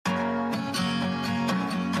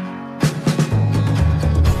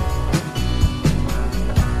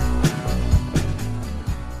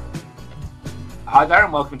Hi there,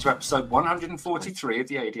 and welcome to episode 143 of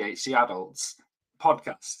the ADHD Adults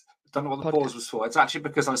podcast. I don't know what the pause was for. It's actually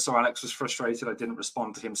because I saw Alex was frustrated. I didn't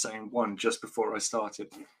respond to him saying one just before I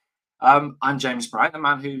started. I'm James Brown, the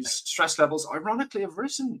man whose stress levels ironically have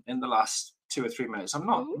risen in the last 2 or 3 minutes. I'm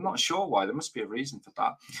not sure why. There must be a reason for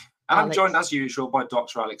that. And I'm joined as usual by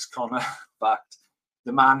Dr. Alex Connor,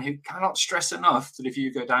 the man who cannot stress enough that if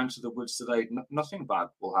you go down to the woods today, nothing bad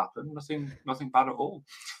will happen. Nothing bad at all.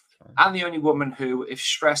 And the only woman who, if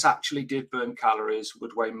stress actually did burn calories,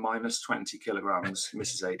 would weigh minus 20 kilograms,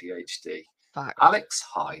 Mrs. ADHD. Fact. Alex,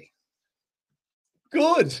 hi.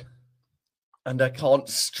 Good. And I can't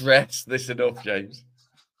stress this enough, James.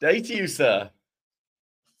 Day to you, sir.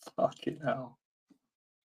 Fucking hell.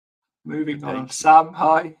 Moving on. Sam,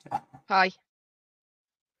 hi. Hi.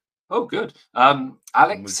 Oh, good.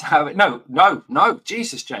 Alex, no.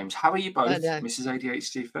 Jesus, James, how are you both? Mrs.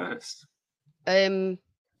 ADHD first.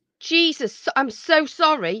 Jesus, I'm so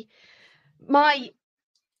sorry. My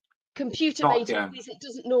computer made it because it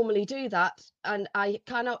doesn't normally do that, and I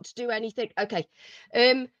cannot do anything. Okay.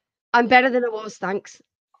 I'm better than I was, thanks.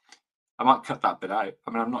 I might cut that bit out.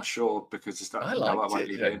 I mean, I'm not sure because it's that. I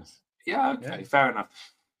liked it, James. Yeah, okay, yeah. Fair enough.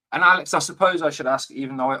 And Alex, I suppose I should ask,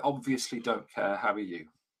 even though I obviously don't care, how are you?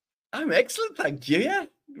 I'm excellent, thank you. Yeah,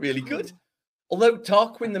 really good. Although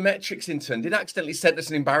Tarquin, the metrics intern, did accidentally send us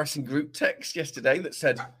an embarrassing group text yesterday that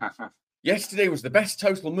said, yesterday was the best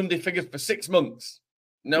total Monday figures for 6 months.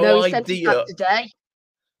 No idea. Sent that today.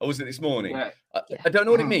 Or was it this morning? Yeah. I don't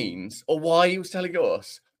know what it means or why he was telling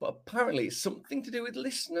us, but apparently it's something to do with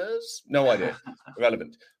listeners. No idea.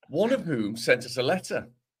 Irrelevant. One of whom sent us a letter.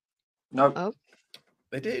 No. Oh.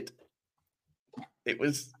 They did. It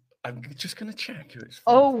was, I'm just going to check who it's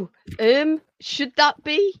from. Should that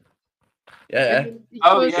be? Yeah.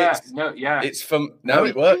 It's from. No,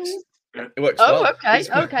 it works. It works. Oh, well. okay.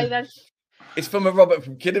 Okay then. It's from a Robert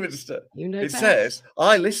from Kidderminster. You know it best. Says,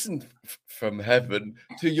 I listened from heaven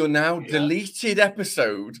to your now deleted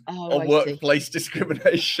episode on workplace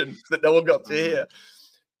discrimination that no one got to hear.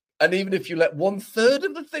 And even if you let 1/3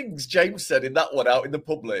 of the things James said in that one out in the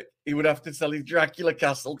public, he would have to sell his Dracula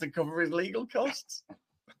castle to cover his legal costs.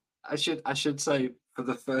 I should say, for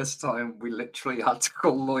the first time, we literally had to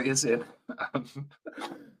call lawyers in.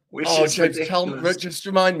 James, just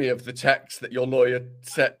remind me of the text that your lawyer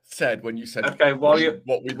said when you said. Okay, while you're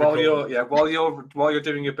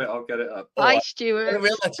doing your bit, I'll get it up. Hi, Stuart. In a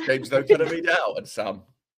real letter, James, though, can I read it out? And Sam,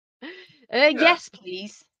 yes,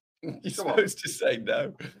 please. You're supposed to say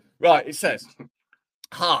no. Right, it says,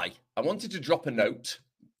 "Hi, I wanted to drop a note,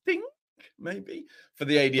 maybe, for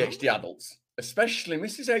the ADHD adults. Especially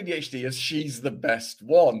Mrs. ADHD, as she's the best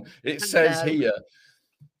one." It says here,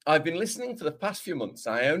 "I've been listening for the past few months.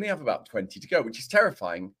 I only have about 20 to go, which is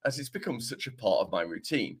terrifying as it's become such a part of my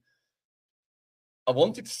routine. I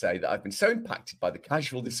wanted to say that I've been so impacted by the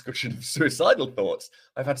casual discussion of suicidal thoughts.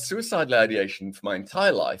 I've had suicidal ideation for my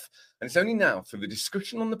entire life, and it's only now through the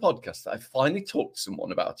discussion on the podcast that I finally talked to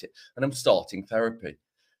someone about it, and I'm starting therapy.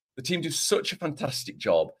 The team do such a fantastic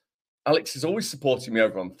job. Alex is always supporting me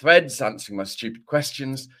over on Threads, answering my stupid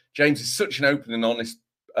questions. James is such an open and honest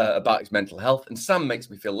about his mental health, and Sam makes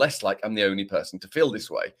me feel less like I'm the only person to feel this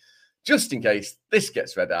way. Just in case this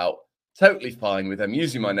gets read out, totally fine with them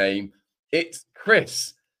using my name. It's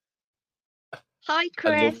Chris." Hi,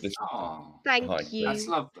 Chris. Thank you.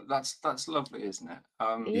 That's lovely, isn't it?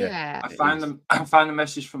 Yeah. I found a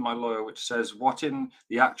message from my lawyer which says, "What in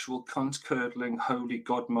the actual cunt-curdling, holy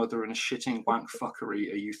godmother and shitting wank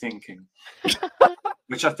fuckery are you thinking?"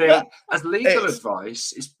 Which I think, as legal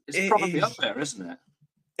advice, is probably up there, isn't it?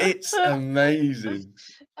 It's amazing.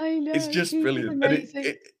 I know. It's just brilliant.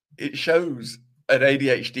 And it shows an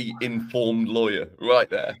ADHD informed lawyer right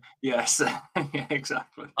there. Yes, yeah,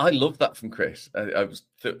 exactly. I love that from Chris.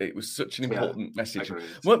 It was such an important message.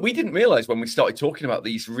 Well, we didn't realize when we started talking about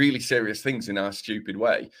these really serious things in our stupid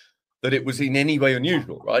way that it was in any way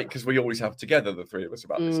unusual, right? Because we always have together, the three of us,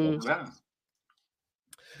 about this.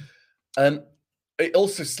 It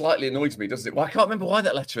also slightly annoys me, doesn't it? Well, I can't remember why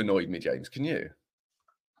that letter annoyed me, James. Can you?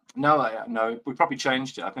 No, we probably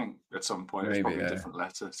changed it. I think at some point it's probably a different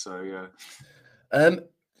letter. So yeah.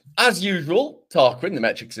 As usual, Tarquin, the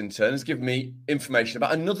metrics intern, has given me information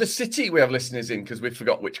about another city we have listeners in because we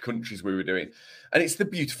forgot which countries we were doing, and it's the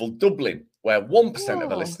beautiful Dublin, where 1%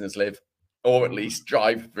 of our listeners live, or at least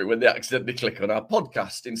drive through when they accidentally click on our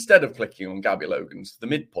podcast instead of clicking on Gabby Logan's The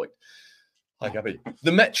Midpoint. Hi, Gabby.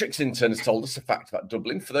 The metrics intern has told us a fact about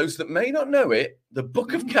Dublin. For those that may not know it, the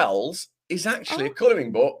Book of Kells is actually a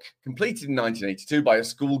colouring book completed in 1982 by a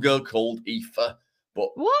schoolgirl called Aoife. But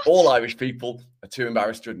all Irish people are too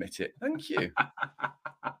embarrassed to admit it. Thank you.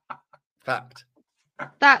 Fact.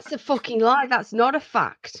 That's a fucking lie. That's not a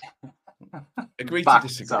fact. Agree Fact, to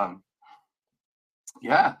disagree.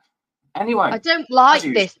 Yeah. Anyway, I don't like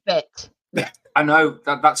usual- this bit. I know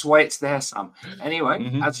that's why it's there, Sam.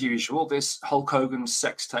 Anyway, as usual, this Hulk Hogan's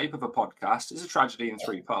sex tape of a podcast is a tragedy in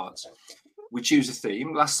 3 parts. We choose a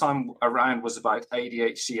theme. Last time around was about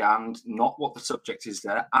ADHD and not what the subject is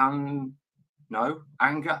there. And no,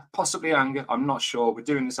 anger, possibly anger. I'm not sure. We're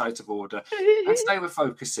doing this out of order. And today we're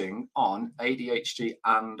focusing on ADHD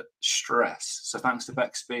and stress. So thanks to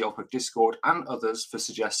Bexby off of Discord and others for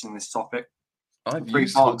suggesting this topic. I've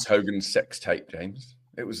used Hulk Hogan's sex tape, James.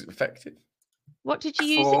 It was effective. What did you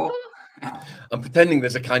use it for? I'm pretending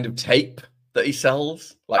there's a kind of tape that he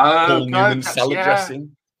sells, like Paul Newman salad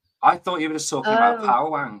dressing. I thought you were just talking about power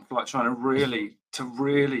wank, like trying to really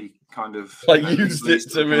kind of like used it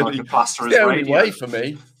to really like plaster the only way for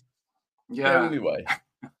me. Yeah, the only way.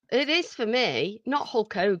 It is for me, not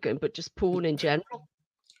Hulk Hogan, but just porn in general.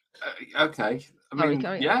 Okay, I mean,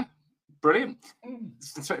 yeah, brilliant.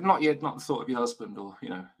 Not the thought of your husband or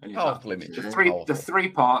any of that. The 3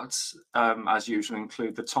 parts, as usual,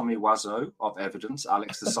 include the Tommy Wiseau of evidence,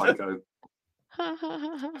 Alex the Psycho.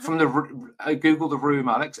 From the Google the room,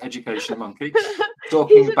 Alex, education monkey,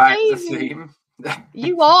 talking about the theme.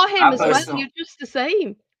 You are him as well. You're just the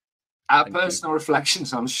same. Our personal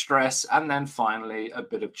reflections on stress, and then finally a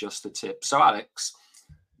bit of just a tip. So, Alex,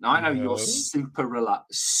 now I know you're super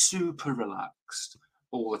relaxed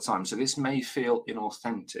all the time, so this may feel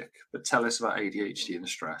inauthentic. But tell us about ADHD and the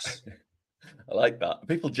stress. I like that.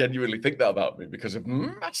 People genuinely think that about me because of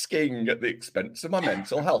masking at the expense of my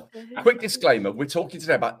mental health. Quick disclaimer, we're talking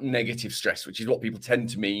today about negative stress, which is what people tend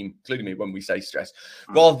to mean, including me, when we say stress,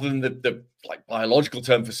 rather than the like biological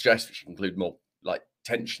term for stress, which include more like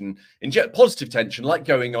tension, positive tension, like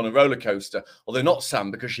going on a roller coaster, although not Sam,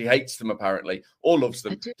 because she hates them apparently, or loves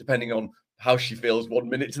them, depending on how she feels 1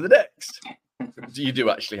 minute to the next. You do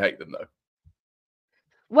actually hate them, though.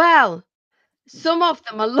 Well, some of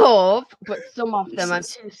them I love, but some of them I'm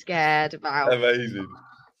too scared about. Amazing.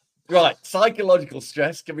 Right. Psychological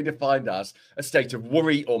stress can be defined as a state of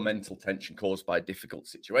worry or mental tension caused by a difficult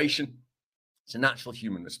situation. It's a natural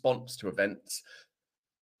human response to events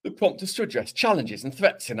that prompt us to address challenges and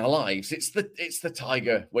threats in our lives. It's the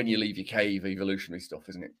tiger when you leave your cave evolutionary stuff,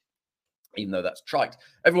 isn't it? Even though that's trite.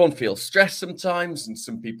 Everyone feels stress sometimes, and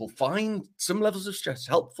some people find some levels of stress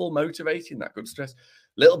helpful, motivating, that good stress.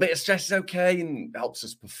 A little bit of stress is okay and helps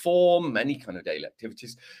us perform any kind of daily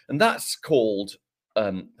activities. And that's called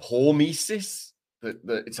hormesis.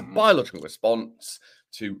 It's a biological response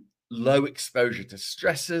to low exposure to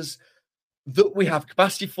stressors that we have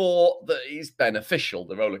capacity for that is beneficial,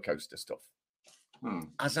 the roller coaster stuff.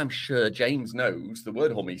 As I'm sure James knows, the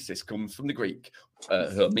word hormesis comes from the Greek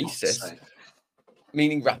hormesis,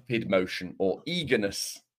 meaning rapid motion or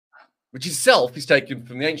eagerness, which itself is taken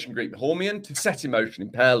from the ancient Greek hormeon, to set in motion,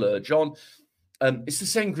 impel, urge on. It's the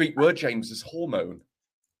same Greek word, James, as hormone.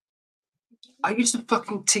 I used to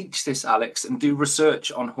fucking teach this, Alex, and do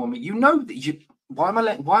research on hormone. You know that you. Why am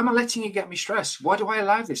I letting you get me stressed? Why do I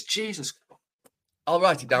allow this? Jesus. I'll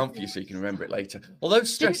write it down for you so you can remember it later. Although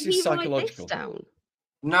stress is psychological.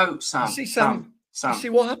 No, Sam. You see, Sam. You see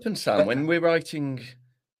what happens, Sam, when we're writing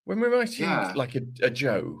like a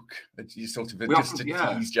joke, you sort of just to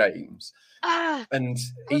tease James, and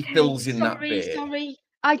he fills in that bit. Sorry,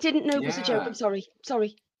 I didn't know it was a joke. I'm sorry.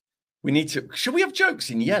 We need to. Should we have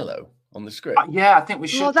jokes in yellow on the script? Yeah, I think we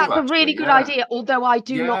should. Well, that's a really good idea. Although I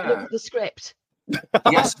do not look at the script.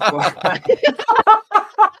 Yes.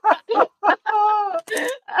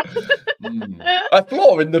 A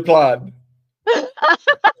flaw in the plan.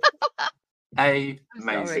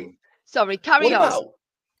 Amazing. Sorry, carry on.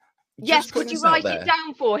 Yes, could you write it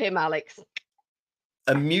down for him, Alex?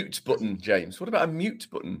 A mute button, James. What about a mute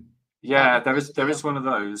button? Yeah, there is one of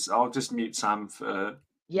those. I'll just mute Sam for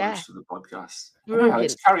most of the podcast.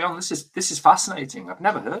 Alex, carry on. This is fascinating. I've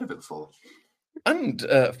never heard of it before. And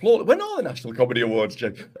when are the National Comedy Awards,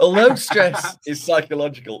 James? Although stress is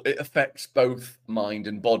psychological, it affects both mind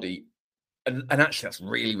and body. And actually, that's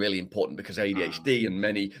really, really important because ADHD and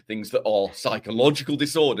many things that are psychological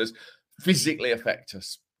disorders physically affect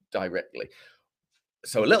us directly.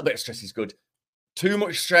 So a little bit of stress is good. Too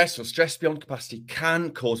much stress or stress beyond capacity can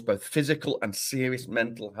cause both physical and serious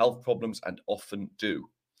mental health problems, and often do.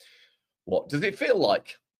 What does it feel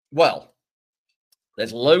like? Well,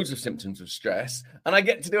 there's loads of symptoms of stress, and I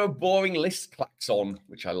get to do a boring list klaxon,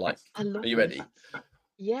 which I like. Are you ready?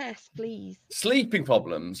 Yes, please. Sleeping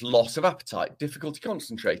problems, loss of appetite, difficulty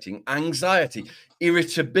concentrating, anxiety,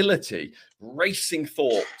 irritability, racing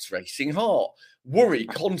thoughts, racing heart, worry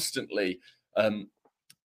constantly,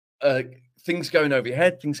 things going over your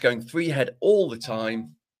head, things going through your head all the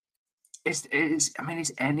time. Is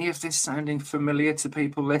any of this sounding familiar to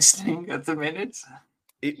people listening at the minute?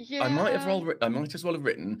 I might as well have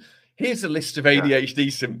written, here's a list of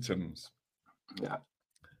ADHD symptoms. Yeah,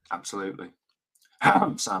 absolutely.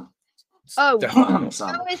 Sam.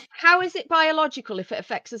 How is it biological if it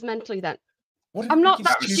affects us mentally then? I'm not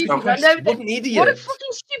that stupid. What an idiot. What a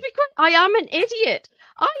fucking stupid question. I am an idiot.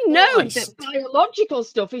 I know that biological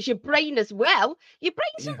stuff is your brain as well. Your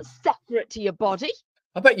brain's not separate to your body.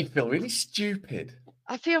 I bet you feel really stupid.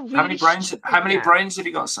 I feel really How many brains have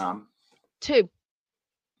you got, Sam? 2.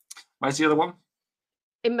 Where's the other one?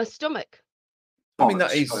 In my stomach. I mean,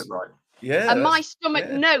 that is right. Yeah. And my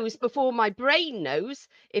stomach knows before my brain knows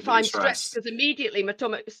if I'm stressed, because immediately my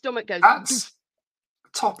stomach goes. That's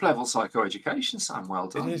top level psychoeducation, Sam. Well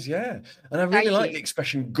done. It is, yeah. And I really like the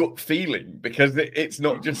expression gut feeling, because it's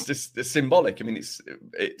not just a symbolic. I mean,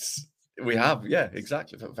 we have,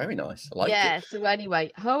 exactly. Very nice. I like it. So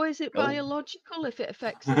anyway, how is it biological if it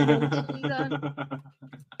affects us mentally then?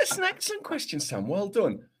 It's an excellent question, Sam. Well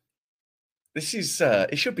done. This is,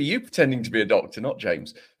 it should be you pretending to be a doctor, not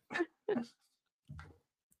James.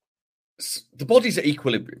 The body's at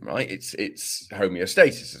equilibrium, right? It's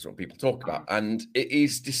homeostasis is what people talk about, and it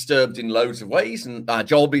is disturbed in loads of ways, and our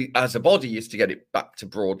job as a body is to get it back to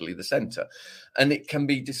broadly the center, and it can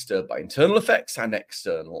be disturbed by internal effects and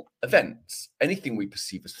external events. Anything we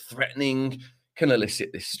perceive as threatening can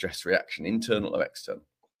elicit this stress reaction, internal or external.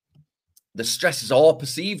 The stresses are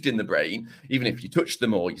perceived in the brain, even if you touch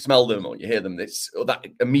them or you smell them or you hear them, that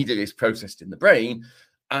immediately is processed in the brain.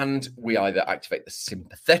 And we either activate the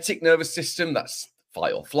sympathetic nervous system, that's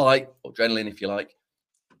fight or flight, or adrenaline, if you like.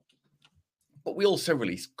 But we also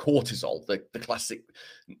release cortisol, the classic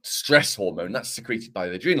stress hormone that's secreted by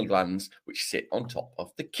the adrenal glands, which sit on top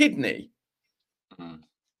of the kidney.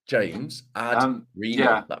 James, adrenal.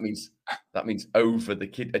 Yeah. That means over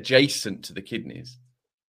the adjacent to the kidneys.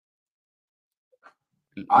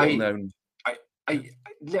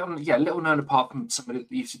 Little known apart from somebody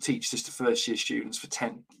that used to teach this to first year students for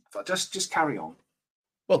 10. Just carry on.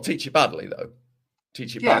 Well, teach it badly though.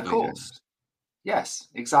 Teach it badly. Yeah, of course. Yes,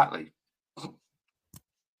 exactly.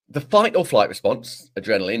 The fight or flight response,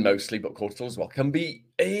 adrenaline mostly, but cortisol as well, can be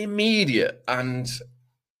immediate and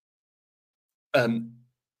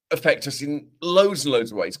affect us in loads and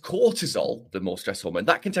loads of ways. Cortisol, the more stress hormone,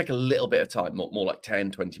 that can take a little bit of time, more like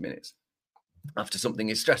 10, 20 minutes. After something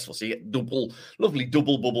is stressful. So you get lovely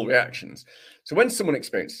double bubble reactions. So when someone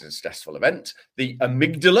experiences a stressful event, the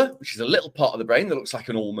amygdala, which is a little part of the brain that looks like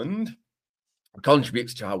an almond,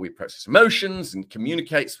 contributes to how we process emotions and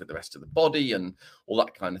communicates with the rest of the body and all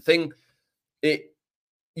that kind of thing. It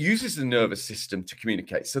uses the nervous system to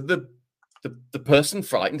communicate. So the person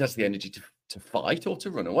frightened has the energy to fight or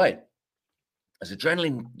to run away. As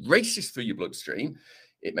adrenaline races through your bloodstream,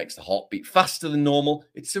 it makes the heart beat faster than normal.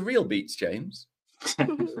 It's surreal beats, James.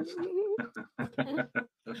 And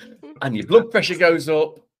your blood pressure goes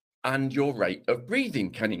up and your rate of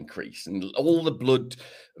breathing can increase. And all the blood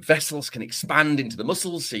vessels can expand into the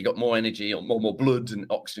muscles. So you got more energy or more blood and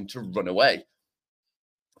oxygen to run away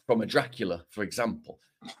from a Dracula, for example.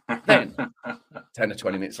 Then 10 or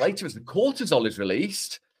 20 minutes later, as the cortisol is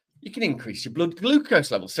released, you can increase your blood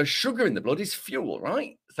glucose levels. So sugar in the blood is fuel,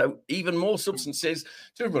 right? So even more substances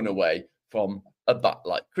to run away from a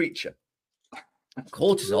bat-like creature.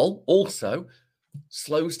 Cortisol also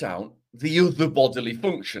slows down the other bodily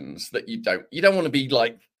functions that you don't want to be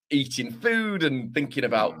like eating food and thinking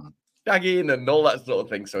about gagging and all that sort of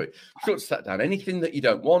thing. So it shuts that down. Anything that you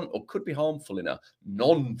don't want or could be harmful in a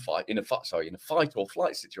fight or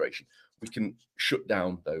flight situation, we can shut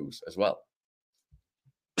down those as well.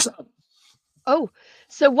 Oh,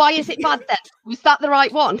 so why is it bad then? Was that the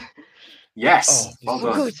right one? Yes. Well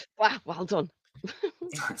done. Good. Wow, well done.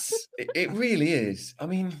 It really is. I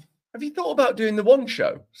mean, have you thought about doing the one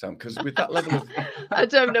show, Sam? Because with that level of... I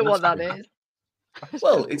don't know what that is.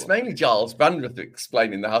 Well, it's mainly Giles Brandreth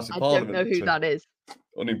explaining the House of Parliament. I don't know who that is.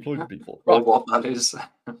 Unemployed people. Or what that is.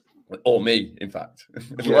 Or me, in fact.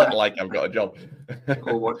 like I've got a job.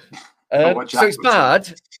 Or what... So it's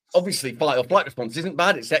bad. Obviously, fight or flight response isn't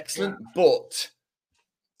bad. It's excellent. But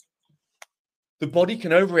the body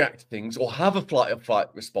can overreact to things or have a flight or flight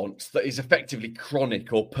response that is effectively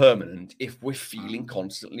chronic or permanent if we're feeling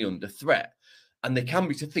constantly under threat. And they can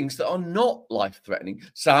be to things that are not life-threatening.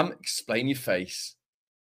 Sam, explain your face.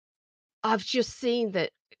 I've just seen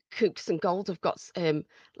that Cooks and Gold have got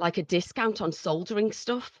like a discount on soldering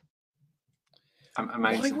stuff.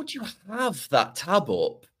 Amazing. Why would you have that tab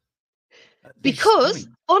up? Because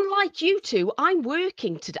unlike you two, I'm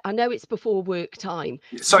working today. I know it's before work time.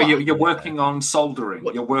 So you're working on soldering.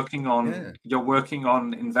 What? You're working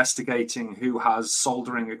on investigating who has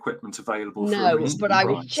soldering equipment available. No, for but I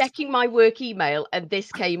was checking my work email and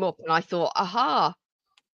this came up and I thought, aha.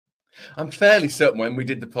 I'm fairly certain when we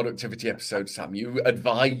did the productivity episode, Sam, you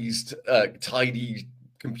advised tidy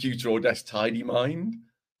computer or desk, tidy mind.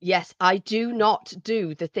 Yes, I do not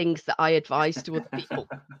do the things that I advise to other people.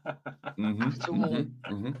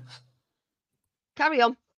 Carry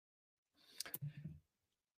on.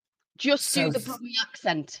 Just do the Brummy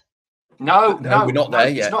accent. No, we're not there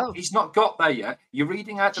yet. He's not got there yet. You're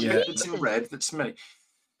reading out the bit that's in red. That's me.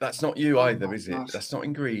 That's not you either, is it? God. That's not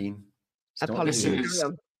in green. Apologies.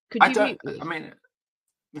 Could you mute me? I mean,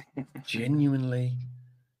 genuinely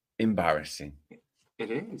embarrassing. It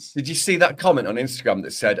is. Did you see that comment on Instagram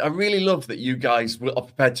that said, I really love that you guys are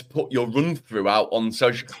prepared to put your run through out on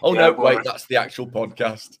social. Oh, yeah, no, Warren. Wait, that's the actual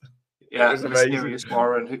podcast. Yeah, Mysterious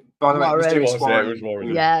Warren. Who, by the way, Mysterious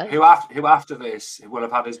Warren. Yeah. Who after this will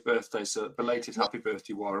have had his birthday. So belated happy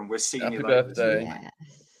birthday, Warren. We're seeing you later. Happy birthday. Yes.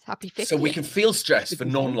 Happy 50th. So we can feel stress for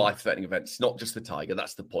non-life-threatening events, not just the tiger.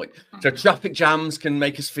 That's the point. So traffic jams can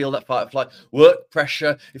make us feel that fight or flight. Work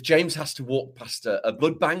pressure. If James has to walk past a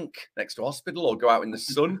blood bank next to a hospital or go out in the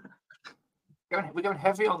sun. We're going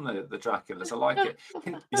heavy on the Draculas. I like it.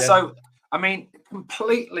 So, I mean,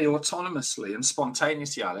 completely autonomously and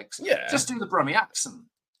spontaneously, Alex. Yeah. Just do the Brummy accent.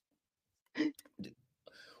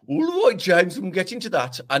 All right, James, I'm getting to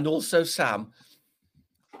that. And also, Sam.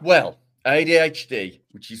 Well, ADHD,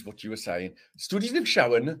 which is what you were saying. Studies have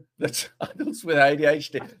shown that adults with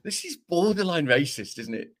ADHD, this is borderline racist,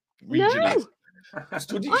 isn't it? Regionally. No.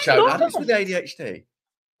 Studies have shown adults with ADHD,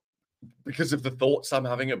 because of the thoughts I'm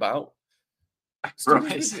having about.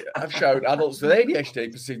 Studies have shown adults with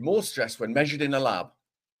ADHD perceive more stress when measured in a lab.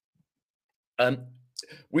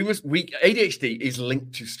 ADHD is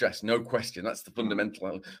linked to stress, no question. That's the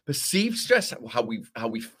fundamental. Perceived stress, how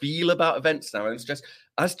we feel about events now, and stress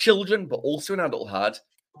as children, but also in adulthood,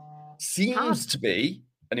 seems to be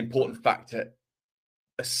an important factor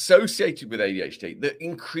associated with ADHD that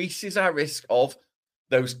increases our risk of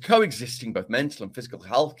those coexisting both mental and physical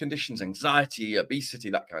health conditions, anxiety, obesity,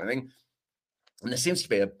 that kind of thing. And there seems to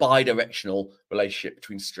be a bi-directional relationship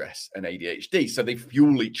between stress and ADHD, so they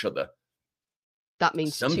fuel each other. That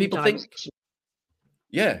means some people think,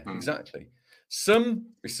 exactly. Some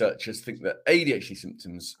researchers think that ADHD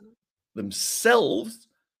symptoms themselves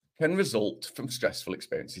can result from stressful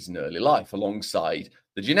experiences in early life alongside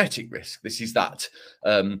the genetic risk. This is that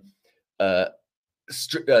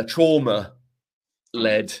trauma-led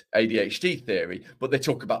ADHD theory, but they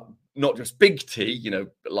talk about not just big T,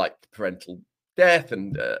 like parental death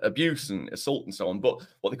and abuse and assault and so on, but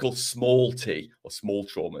what they call small T or small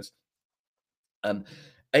traumas.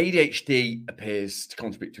 ADHD appears to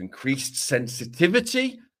contribute to increased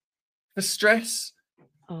sensitivity for stress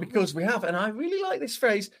because we have, and I really like this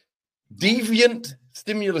phrase, deviant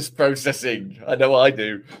stimulus processing. I know I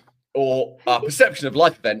do. Or our perception of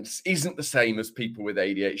life events isn't the same as people with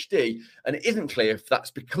ADHD. And it isn't clear if that's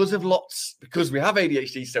because we have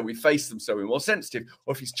ADHD, so we face them, so we're more sensitive,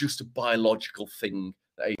 or if it's just a biological thing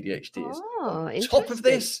that ADHD is. On top of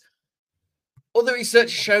this, other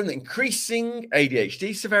research has shown that increasing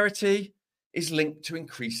ADHD severity is linked to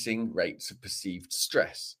increasing rates of perceived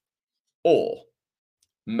stress. Or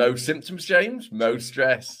Mo symptoms, James, Mo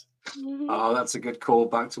stress. Oh, that's a good call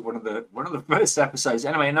back to one of the first episodes.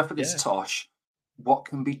 Anyway, enough of this tosh. What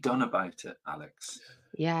can be done about it, Alex?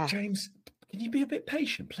 Yeah. James, can you be a bit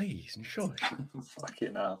patient, please? And shush.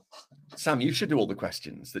 Fucking hell. Sam, you should do all the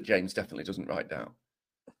questions that James definitely doesn't write down.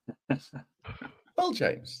 Well,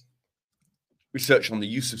 James, research on the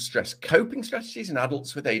use of stress coping strategies in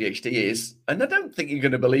adults with ADHD is, and I don't think you're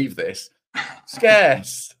going to believe this,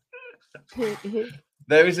 scarce.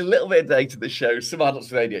 There is a little bit of data that shows some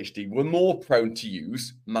adults with ADHD were more prone to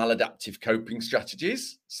use maladaptive coping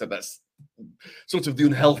strategies. So that's sort of the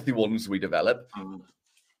unhealthy ones we develop,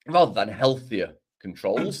 rather than healthier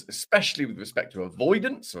controls, especially with respect to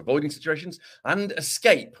avoiding situations, and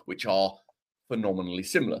escape, which are phenomenally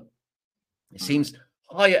similar. It seems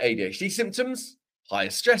higher ADHD symptoms, higher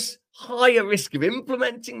stress, higher risk of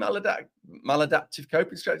implementing maladaptive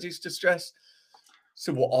coping strategies to stress.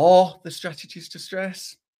 So what are the strategies to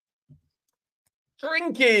stress?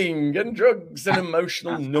 Drinking and drugs and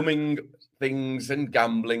emotional numbing things and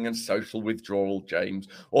gambling and social withdrawal, James.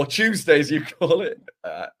 Or Tuesday, as you call it.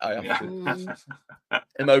 I have to.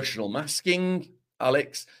 Emotional masking,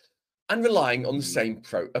 Alex. And relying on the same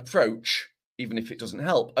approach, even if it doesn't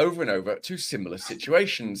help, over and over to similar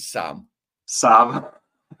situations, Sam.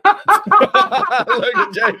 Look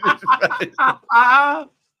at James's face.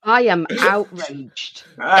 I am outraged.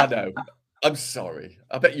 I know. I'm sorry.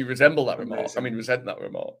 I bet you resemble that remark. I mean, resent that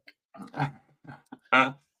remark.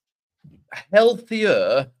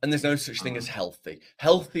 Healthier, and there's no such thing as healthy,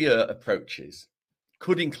 healthier approaches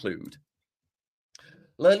could include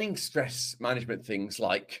learning stress management things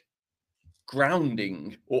like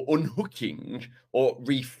grounding or unhooking or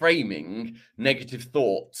reframing negative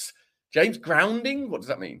thoughts. James, grounding, what does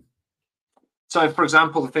that mean? So, for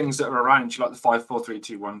example, the things that are around you, like the 5, 4, 3,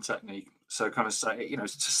 2, 1 technique. So, kind of say,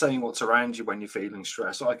 just saying what's around you when you're feeling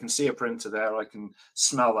stressed. So I can see a printer there. I can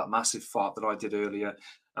smell that massive fart that I did earlier.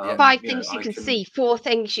 5 things you can see, 4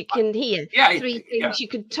 things you can hear, 3 things you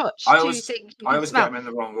can touch, 2 things you can I always smell. get them in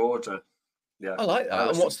the wrong order. Yeah, I like that.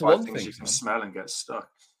 And what's the one thing you can smell and get stuck?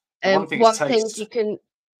 One thing you can.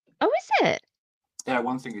 Oh, is it? Yeah,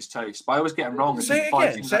 one thing is taste. But I always get them wrong. Say it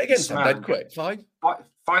again. Say it again, Sam. Dead quick. 5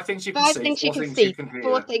 things you can see. 4 things you can hear.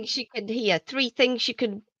 4 things you can hear. 3 things you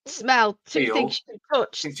can smell. 2 things you can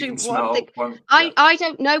touch. 2 1 thing. I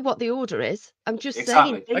don't know what the order is. I'm just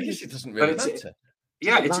saying. I guess it doesn't really matter.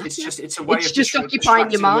 Yeah, it's a way of just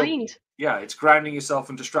occupying your mind. It's grounding yourself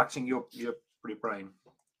and distracting your brain.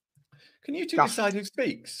 Can you two decide who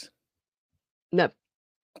speaks? No.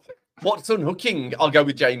 What's unhooking? I'll go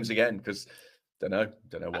with James again because don't know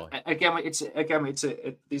why.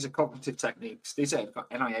 These are cognitive techniques. These are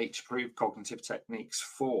NIH approved cognitive techniques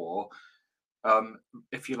for,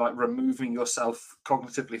 if you like, removing yourself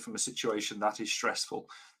cognitively from a situation that is stressful.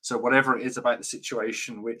 So whatever it is about the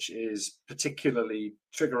situation which is particularly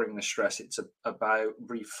triggering the stress, it's about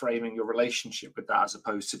reframing your relationship with that as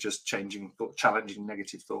opposed to just challenging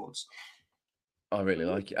negative thoughts. I really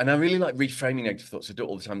like it. And I really like reframing negative thoughts. I do it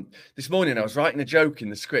all the time. This morning, I was writing a joke in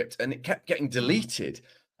the script and it kept getting deleted.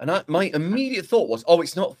 And my immediate thought was, oh,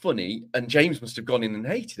 it's not funny. And James must have gone in and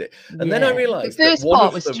hated it. And then I realized the first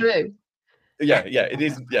part was true. Yeah, it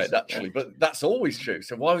is. Yeah, naturally. But that's always true.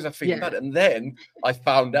 So why was I feeling bad? And then I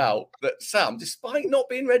found out that Sam, despite not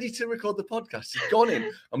being ready to record the podcast, had gone in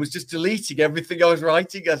and was just deleting everything I was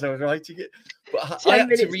writing as I was writing it. But I had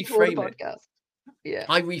to reframe it. Yeah,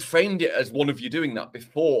 I reframed it as one of you doing that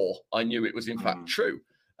before I knew it was in fact true.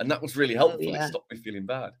 And that was really helpful. It stopped me feeling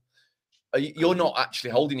bad. You're not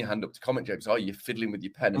actually holding your hand up to comment, James, are you? You're fiddling with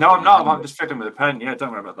your pen. No, I'm not. I'm just fiddling with a pen. Yeah,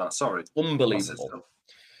 don't worry about that. Sorry. Unbelievable.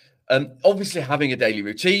 Obviously, having a daily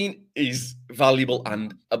routine is valuable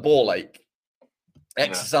and a ball ache.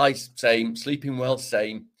 Exercise, same. Sleeping well,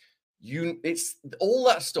 same. It's all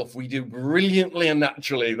that stuff we do brilliantly and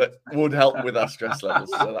naturally that would help with our stress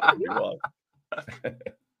levels. So that would be why.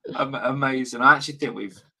 Amazing. I actually think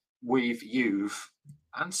you've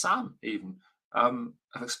and Sam even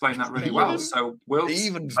have explained that really well. So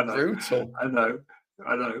brutal. I know.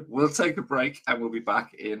 We'll take a break and we'll be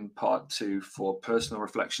back in part 2 for personal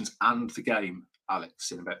reflections and the game.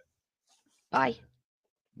 Alex, in a bit. Bye.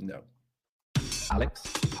 No. Alex,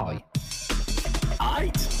 hi.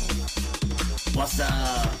 Aight. What's up?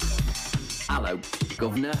 Hello,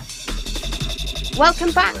 Governor.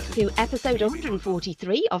 Welcome back to episode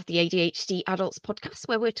 143 of the ADHD Adults podcast,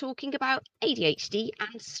 where we're talking about ADHD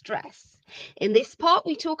and stress. In this part,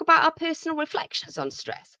 we talk about our personal reflections on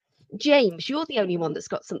stress. James, you're the only one that's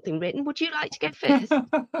got something written. Would you like to go first?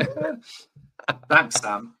 Thanks,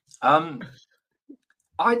 Sam.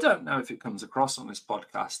 I don't know if it comes across on this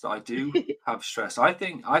podcast that I do have stress. I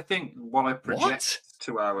think what I project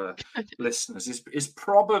to our listeners is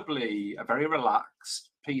probably a very relaxed,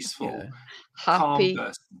 peaceful, calm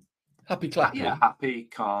person. Happy, clappy. Yeah, happy,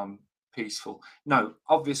 calm, peaceful. No,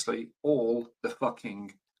 obviously, all the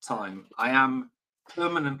fucking time. I am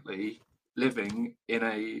permanently living in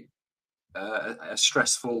a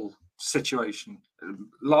stressful situation,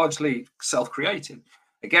 largely self-created.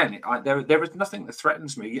 Again, there is nothing that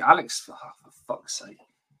threatens me. Alex, for fuck's sake,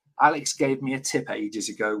 Alex gave me a tip ages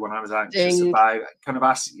ago when I was anxious about kind of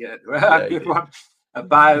asking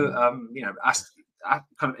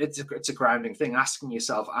it's a grounding thing, asking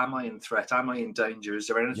yourself, am I in threat? Am I in danger? Is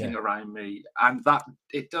there anything around me? And that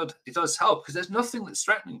it does help, because there's nothing that's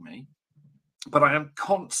threatening me, but I am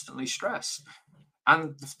constantly stressed.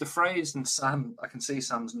 And the phrase, and Sam, I can see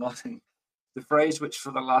Sam's nodding, the phrase which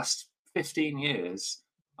for the last 15 years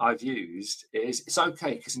I've used is, it's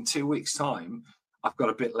okay because in 2 weeks' time I've got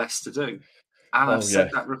a bit less to do. And I've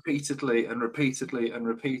said that repeatedly and repeatedly and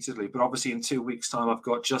repeatedly, but obviously in 2 weeks' time I've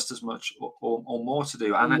got just as much or more to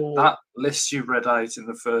do. And that list you read out in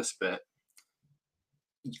the first bit,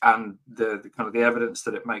 and the kind of the evidence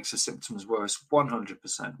that it makes the symptoms worse,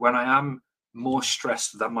 100%. When I am more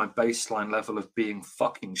stressed than my baseline level of being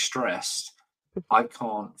fucking stressed, I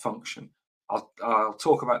can't function. I'll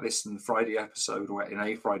talk about this in the Friday episode, or in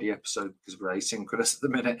a Friday episode, because we're asynchronous at the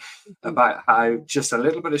minute, about how just a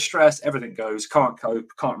little bit of stress, everything goes, can't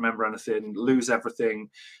cope, can't remember anything, lose everything,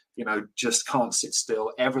 just can't sit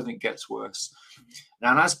still. Everything gets worse.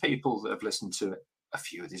 Now, and as people that have listened to a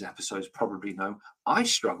few of these episodes probably know, I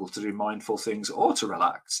struggle to do mindful things or to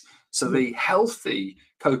relax. So the healthy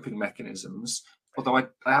coping mechanisms, although I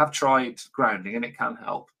have tried grounding and it can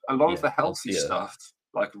help, a lot of the healthy stuff,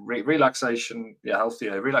 like relaxation,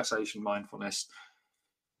 relaxation, mindfulness,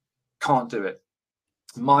 can't do it.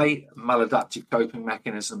 My maladaptive coping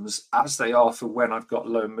mechanisms, as they are for when I've got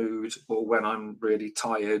low mood or when I'm really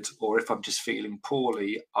tired or if I'm just feeling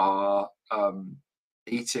poorly, are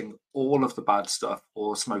eating all of the bad stuff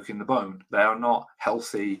or smoking the bone. They are not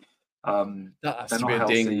healthy. That has they're to not be a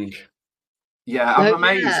healthy. ding. Yeah, I'm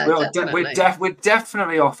amazed. Yeah, We're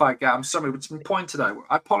definitely off our game. I'm sorry, it's been pointed out.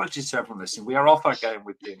 Apologies to everyone listening. We are off our game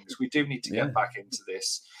with things. We do need to get back into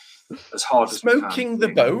this as hard as we can. Smoking the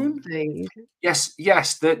bone? Yes.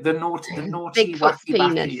 The naughty, Bigfoot's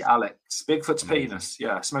wacky Alex. Bigfoot's penis.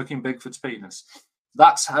 Yeah, smoking Bigfoot's penis.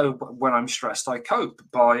 That's how, when I'm stressed, I cope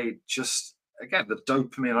by just, again, the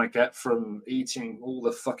dopamine I get from eating all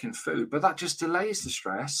the fucking food. But that just delays the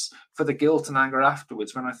stress for the guilt and anger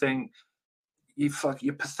afterwards when I think, you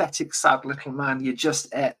pathetic, sad little man, you just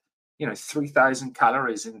ate, 3,000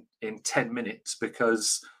 calories in 10 minutes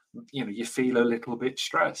because, you feel a little bit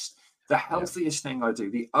stressed. The healthiest thing I do,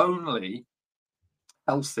 the only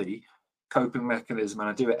healthy coping mechanism, and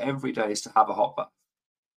I do it every day, is to have a hot bath.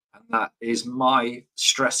 And that is my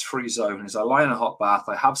stress-free zone. Is I lie in a hot bath,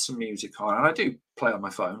 I have some music on, and I do play on my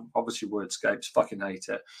phone. Obviously, Wordscapes, fucking hate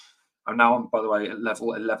it. I'm now on, by the way, at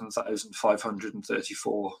level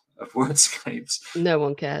 11,534 of Wordscapes. No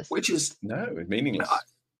one cares. Which is meaningless.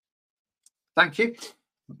 Thank you.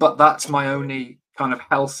 But that's my only kind of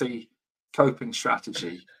healthy coping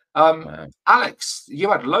strategy. Wow. Alex, you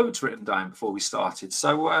had loads written down before we started.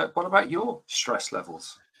 So what about your stress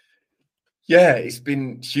levels? Yeah, it's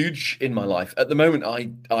been huge in my life. At the moment,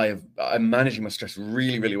 I'm managing my stress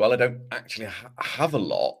really, really well. I don't actually have a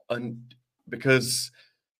lot, and because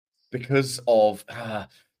of a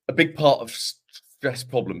big part of stress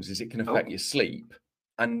problems is it can affect your sleep,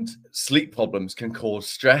 and sleep problems can cause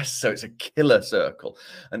stress. So it's a killer circle.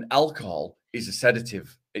 And alcohol is a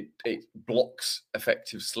sedative. It blocks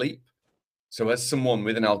effective sleep. So as someone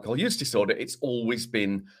with an alcohol use disorder, it's always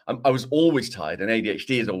been, I was always tired, and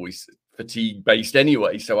ADHD is always fatigue based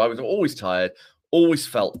anyway. So I was always tired, always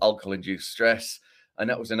felt alcohol-induced stress. And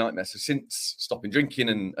that was a nightmare. So since stopping drinking,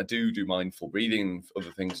 and I do mindful breathing and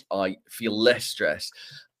other things, I feel less stressed.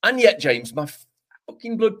 And yet, James, my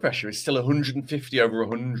fucking blood pressure is still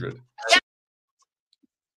 150/100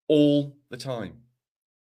 all the time.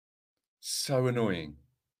 So annoying.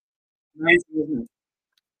 Amazing.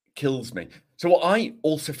 Kills me. So I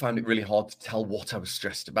also found it really hard to tell what I was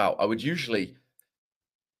stressed about. I would usually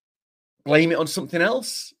blame it on something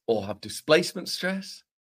else or have displacement stress.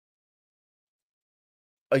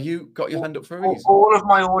 Are you got your hand up for a reason? All of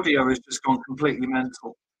my audio has just gone completely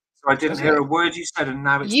mental. So I didn't hear a word you said, and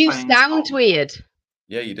now it's you playing sound weird.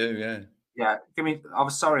 Yeah, you do. Yeah. Yeah. I'm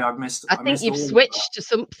sorry, I've missed. I think you've switched to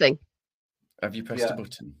something. Have you pressed a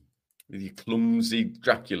button with your clumsy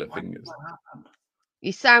Dracula fingers?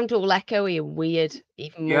 You sound all echoey and weird,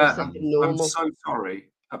 even more so than normal. I'm so sorry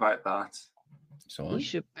about that. Sorry. You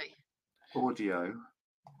should be. Audio.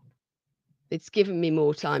 It's given me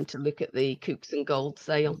more time to look at the Cooks and Gold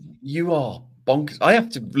sale. You are bonkers. I have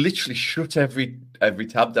to literally shut every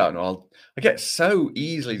tab down, or I get so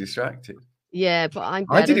easily distracted. Yeah, but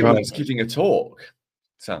I did it when I was giving a talk,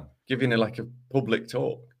 Sam, giving a public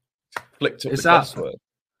talk. Flicked up the password.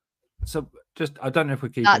 So just, I don't know if we're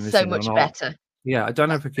keeping That's this so in much or not. better. Yeah, I don't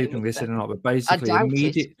know if we're keeping this in or not, but basically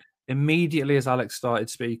immediately as Alex started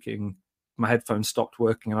speaking, my headphones stopped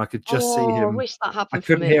working and I could just see him. I wish that happened. I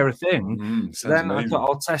couldn't hear a thing. So then I thought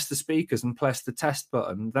I'll test the speakers and press the test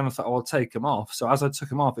button. Then I thought I'll take them off. So as I took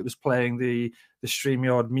them off, it was playing the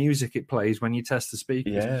StreamYard music it plays when you test the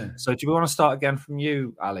speakers. Yeah. So do we want to start again from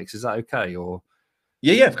you, Alex? Is that okay? Or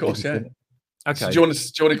yeah, of course, yeah. Okay. So do you want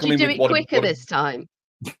to come in do with it quicker this time?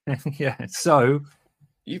 Yeah. So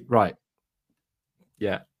right.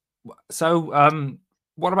 Yeah. So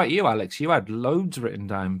what about you, Alex? You had loads written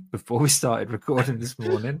down before we started recording this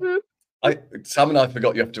morning. Sam and I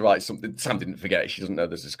forgot you have to write something. Sam didn't forget. She doesn't know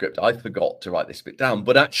there's a script. I forgot to write this bit down.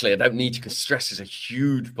 But actually, I don't need to, because stress is a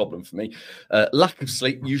huge problem for me. Lack of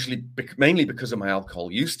sleep, usually mainly because of my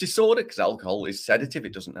alcohol use disorder, because alcohol is sedative.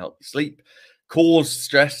 It doesn't help you sleep. Cause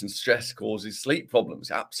stress, and stress causes sleep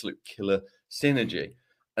problems. Absolute killer synergy.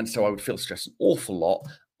 And so I would feel stressed an awful lot.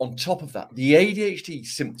 on top of that, the ADHD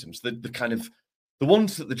symptoms, the kind of the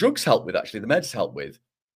ones that the drugs help with, actually, the meds help with,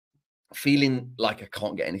 feeling like I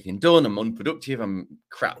can't get anything done, I'm unproductive, I'm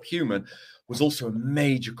crap human, was also a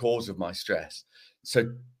major cause of my stress.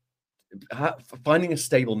 So finding a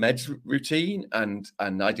stable meds routine, and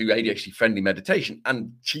I do ADHD friendly meditation,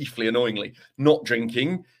 and chiefly annoyingly not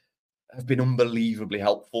drinking, have been unbelievably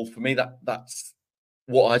helpful for me. That's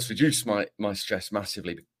what has reduced my stress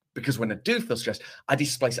massively, because when I do feel stressed, I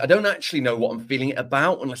displace. I don't actually know what I'm feeling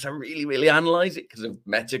about unless I really, really analyze it because of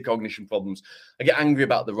metacognition problems. I get angry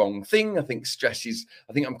about the wrong thing. I think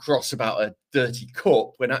I'm cross about a dirty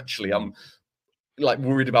cup when actually I'm like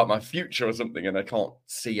worried about my future or something, and I can't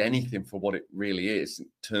see anything for what it really is. It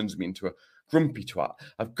turns me into a grumpy twat.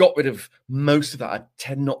 I've got rid of most of that. I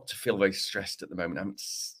tend not to feel very stressed at the moment. I haven't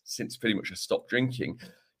since pretty much I stopped drinking.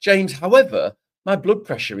 James, however, my blood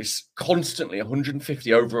pressure is constantly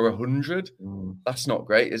 150 over 100. That's not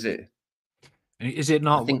great, is it? Is it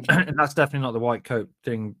not? That's definitely not the white coat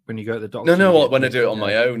thing when you go to the doctor. No. When I do it on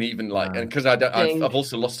my own, even like, and because I've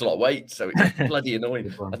also lost a lot of weight, so it's bloody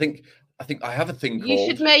annoying. I think I have a thing called.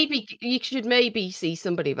 You should maybe see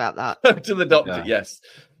somebody about that. To the doctor, yeah.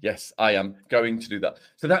 Yes, I am going to do that.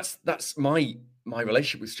 So that's my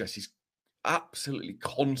relationship with stress is absolutely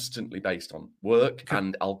constantly based on work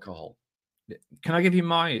and alcohol. Can I give you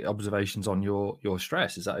my observations on your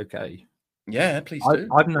stress? Is that okay? Yeah, please do.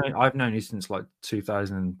 I've known you since like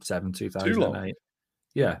 2007, 2008.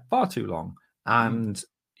 Yeah, far too long. And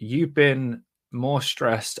you've been more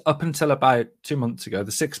stressed up until about 2 months ago.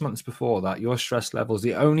 The 6 months before that, your stress levels,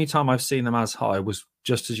 the only time I've seen them as high was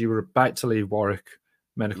just as you were about to leave Warwick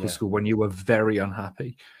Medical School, when you were very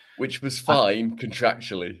unhappy. Which was fine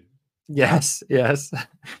contractually. Yes.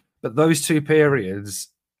 But those 2 periods,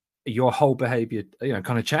 your whole behavior,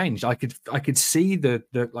 kind of changed. I could see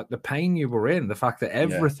the pain you were in, the fact that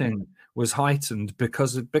everything was heightened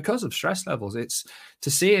because of stress levels. It's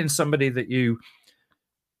to see in somebody that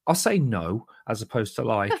I'll say no as opposed to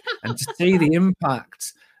like, and to see the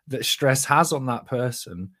impact that stress has on that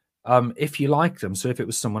person. If you like them, so if it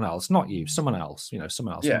was someone else, not you, someone else,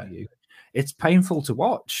 not you. It's painful to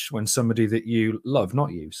watch when somebody that you love,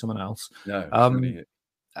 not you, someone else. No, really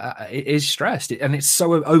it is stressed, and it's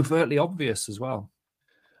so overtly obvious as well.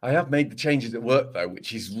 I have made the changes at work though,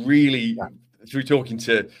 which is really through talking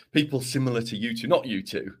to people similar to you two, not you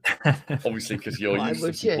two, obviously, because you're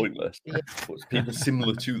useless and pointless, but people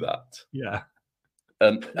similar to that. Yeah.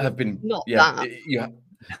 Have been not that.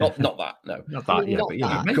 Not that, no. Not that, but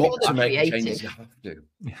you've got to make the changes you have to.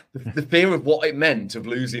 Yeah. The fear of what it meant of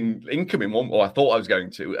losing income in one, or I thought I was going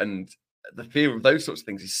to, and the fear of those sorts of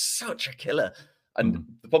things is such a killer. And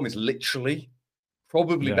the problem is literally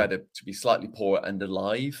probably better to be slightly poorer and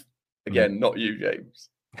alive. Again, not you, James.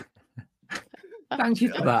 Thank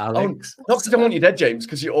you for that, Alex. Not because I want you dead, James,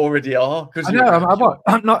 because you already are. I know,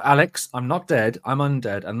 I'm not, Alex. I'm not dead. I'm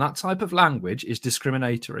undead. And that type of language is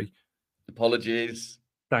discriminatory. Apologies.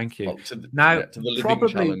 Thank you. To the living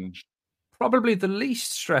challenge. Probably the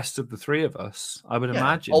least stressed of the 3 of us, I would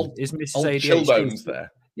imagine, is Mrs. ADHD. Chillbones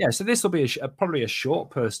there. Yeah, so this will be probably a short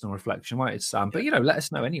personal reflection, won't it, Sam? But, let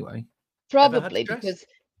us know anyway. Probably, because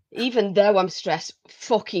even though I'm stressed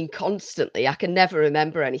fucking constantly, I can never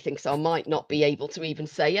remember anything, so I might not be able to even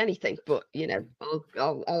say anything. But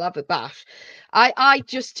I'll have a bash. I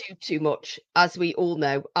just do too much, as we all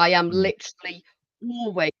know. I am literally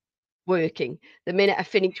always working. The minute I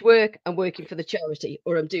finish work, I'm working for the charity,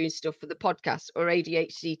 or I'm doing stuff for the podcast, or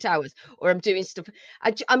ADHD Towers, or I'm doing stuff.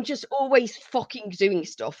 I'm just always fucking doing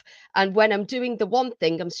stuff. And when I'm doing the one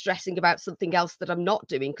thing, I'm stressing about something else that I'm not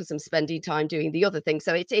doing because I'm spending time doing the other thing.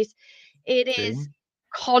 So it is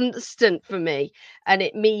constant for me, and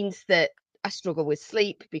it means that I struggle with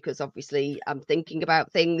sleep because obviously I'm thinking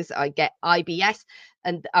about things. I get IBS,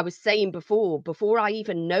 and I was saying before I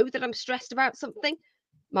even know that I'm stressed about something,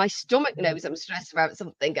 my stomach knows I'm stressed about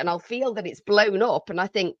something, and I'll feel that it's blown up, and I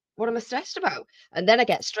think, what am I stressed about? And then I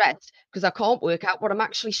get stressed because I can't work out what I'm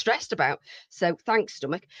actually stressed about. So thanks,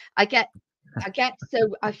 stomach. I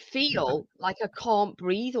feel like I can't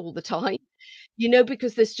breathe all the time,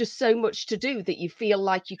 because there's just so much to do that you feel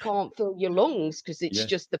like you can't fill your lungs because it's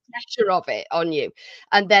just the pressure of it on you.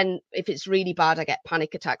 And then if it's really bad, I get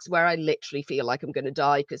panic attacks where I literally feel like I'm going to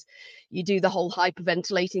die because you do the whole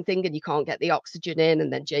hyperventilating thing and you can't get the oxygen in.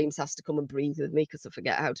 And then James has to come and breathe with me because I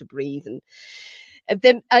forget how to breathe. And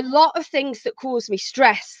then a lot of things that cause me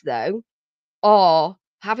stress, though, are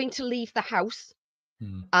having to leave the house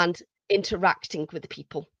and interacting with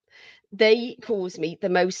people. They cause me the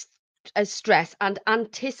most as stress, and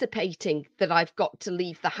anticipating that I've got to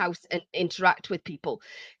leave the house and interact with people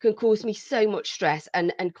can cause me so much stress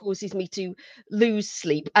and causes me to lose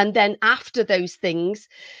sleep. And then after those things,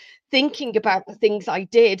 thinking about the things I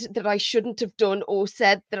did that I shouldn't have done or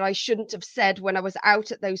said that I shouldn't have said when I was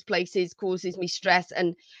out at those places causes me stress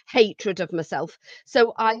and hatred of myself.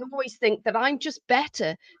 So I always think that I'm just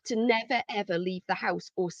better to never ever leave the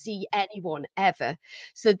house or see anyone ever.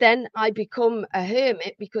 So then I become a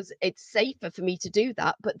hermit because it's safer for me to do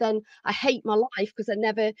that. But then I hate my life because I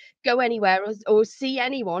never go anywhere or see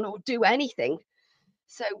anyone or do anything.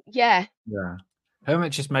 So yeah. Yeah.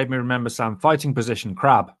 Hermit just made me remember Sam. Fighting position,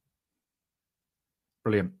 crab.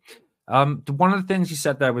 Brilliant. One of the things you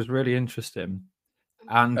said there was really interesting.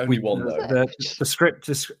 And Only one, though. The script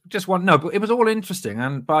is just one. No, but it was all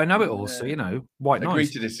interesting. But I know it all. So, white noise. Agree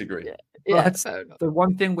to disagree. Yeah, the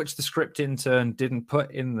one thing which the script intern didn't put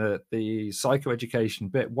in the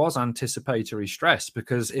psychoeducation bit was anticipatory stress,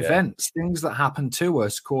 because events, things that happen to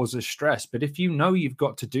us, cause us stress. But if you know you've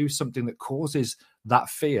got to do something that causes that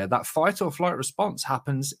fear, that fight or flight response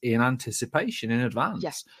happens in anticipation in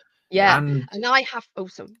advance. Yeah. And I have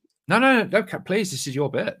No, please, this is your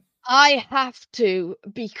bit. I have to,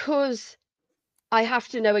 because I have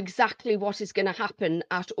to know exactly what is going to happen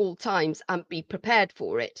at all times and be prepared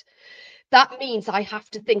for it. That means I have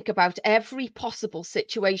to think about every possible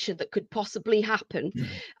situation that could possibly happen,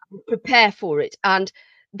 prepare for it. And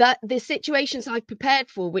that the situations I've prepared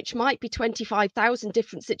for, which might be 25,000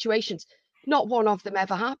 different situations, not one of them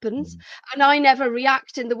ever happens. And I never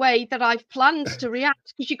react in the way that I've planned to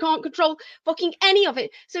react, because you can't control fucking any of it.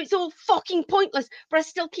 So it's all fucking pointless, but I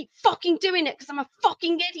still keep fucking doing it because I'm a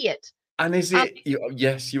fucking idiot. And is it,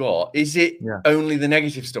 yes, you are. Is it only the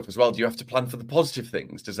negative stuff as well? Do you have to plan for the positive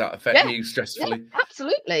things? Does that affect you stressfully? Yeah,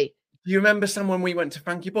 absolutely. Do you remember Sam when we went to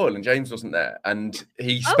Frankie Boyle and James wasn't there and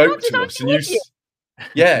he spoke to us and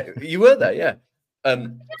you were there, yeah.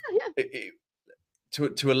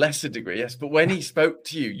 To a lesser degree, yes. But when he spoke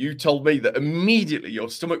to you, you told me that immediately your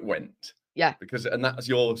stomach went. Yeah. And that's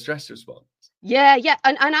your stress response. Yeah.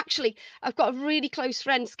 And actually, I've got a really close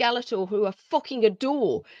friend, Skeletor, who I fucking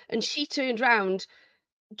adore. And she turned around,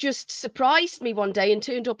 just surprised me one day and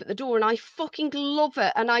turned up at the door. And I fucking love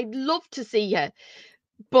her. And I'd love to see her.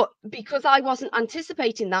 But because I wasn't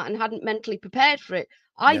anticipating that and hadn't mentally prepared for it,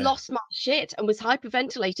 I lost my shit and was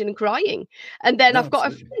hyperventilating and crying. And then I've got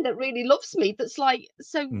a friend that really loves me that's like,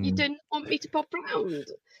 so you didn't want me to pop round?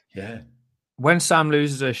 Yeah. When Sam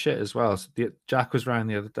loses her shit as well, so Jack was around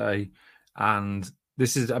the other day, and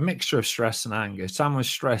this is a mixture of stress and anger. Sam was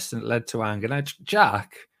stressed and it led to anger. Now,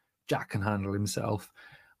 Jack can handle himself.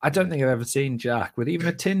 I don't think I've ever seen Jack with even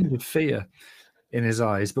a tinge of fear in his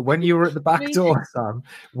eyes. But when you were at the back door, Sam,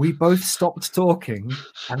 we both stopped talking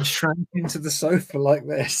and shrank into the sofa like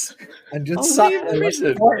this and just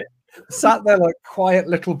sat there like quiet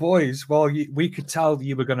little boys while we could tell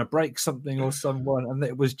you were going to break something or someone. And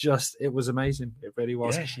it was amazing. It really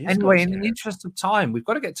was. Yeah, anyway, in the interest of time, we've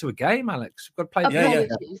got to get to a game, Alex. We've got to play.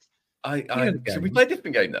 Should we play a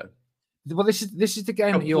different game though? Well, this is the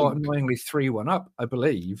game that you're annoyingly 3-1 up, I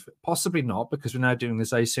believe. Possibly not, because we're now doing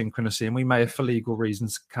this asynchronously, and we may have, for legal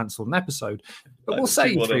reasons, cancelled an episode. But we'll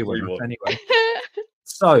say 3-1 up anyway.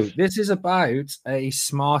 So this is about a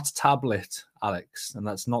smart tablet, Alex, and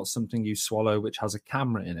that's not something you swallow, which has a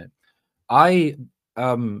camera in it. I'm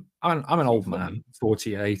an old man,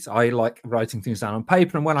 48. I like writing things down on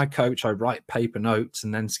paper, and when I coach, I write paper notes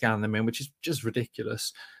and then scan them in, which is just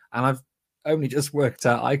ridiculous. And I've only just worked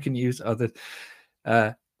out I can use other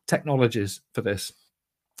technologies for this,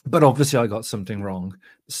 but obviously I got something wrong.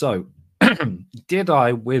 So did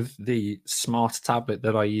I, with the smart tablet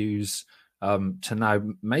that I use to now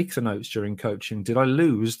make the notes during coaching, did I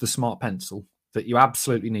lose the smart pencil that you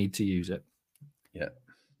absolutely need to use it? Yeah.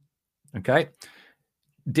 Okay.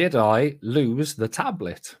 Did I lose the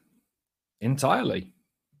tablet entirely?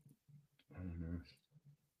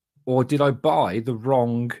 Or did I buy the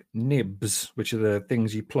wrong nibs, which are the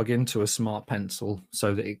things you plug into a smart pencil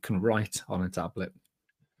so that it can write on a tablet?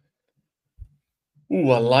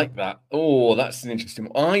 Oh, I like that. Oh, that's an interesting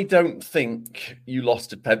one. I don't think you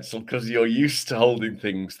lost a pencil because you're used to holding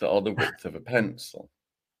things that are the width of a pencil.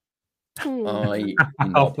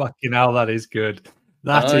 Oh, fucking hell, that is good.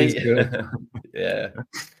 That is good. Yeah.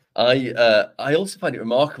 I also find it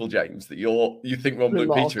remarkable, James, that you think Ron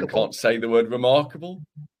Blue Peter and can't say the word remarkable.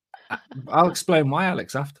 I'll explain why,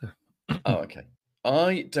 Alex, after. Oh, okay.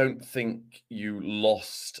 I don't think you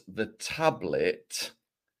lost the tablet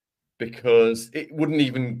because it wouldn't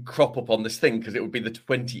even crop up on this thing because it would be the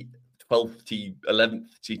 20 12th,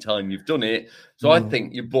 11th time you've done it. So I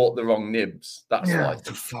think you bought the wrong nibs. That's why.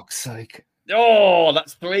 For fuck's sake. Oh,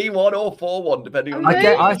 that's 3-1 or 4-1, depending on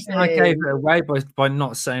I think I gave it away by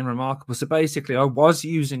not saying remarkable. So basically, I was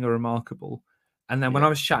using a remarkable. And then when I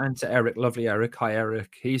was chatting to Eric, lovely Eric, hi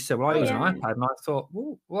Eric, he said, well, I use an iPad. And I thought,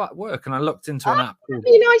 well, will that work? And I looked into an app.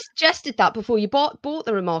 I suggested that before you bought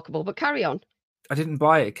the remarkable, but carry on. I didn't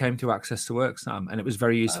buy it. It came to Access to Work, Sam, and it was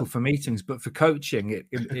very useful for meetings. But for coaching,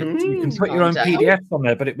 you can put your own PDFs on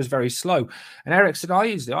there, but it was very slow. And Eric said, I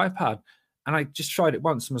use the iPad. And I just tried it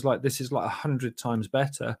once and was like, this is like 100 times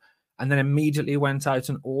better. And then immediately went out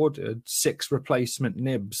and ordered 6 replacement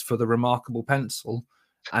nibs for the remarkable pencil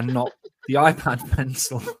and not the iPad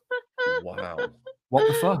pencil. Wow. What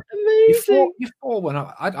the fuck? Amazing. You thought when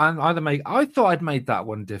I thought I'd made that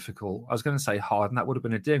one difficult. I was going to say hard, and that would have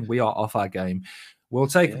been a ding. We are off our game. We'll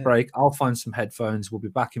take a break. I'll find some headphones. We'll be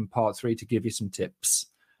back in part 3 to give you some tips.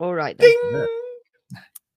 All right. Then.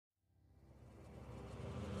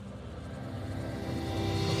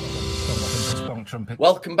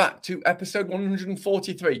 Welcome back to episode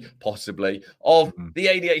 143, possibly, of the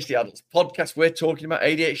ADHD Adults podcast. We're talking about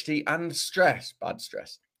ADHD and stress, bad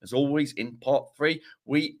stress. As always, in part 3,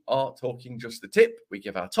 we are talking just the tip. We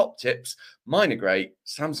give our top tips. Mine are great.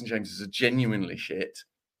 Sam's and James's are genuinely shit.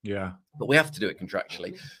 Yeah. But we have to do it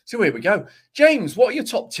contractually. So here we go. James, what are your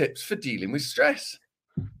top tips for dealing with stress?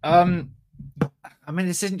 I mean,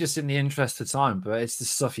 this isn't just in the interest of time, but it's the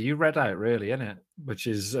stuff you read out, really, isn't it? Which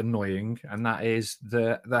is annoying. And that is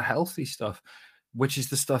the healthy stuff, which is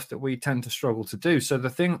the stuff that we tend to struggle to do. So the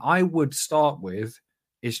thing I would start with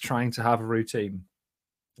is trying to have a routine.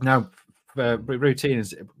 Now, routine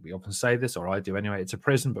is, we often say this, or I do anyway, it's a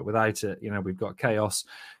prison, but without it, we've got chaos.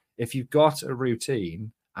 If you've got a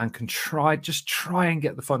routine and can try and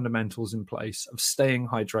get the fundamentals in place of staying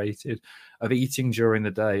hydrated, of eating during the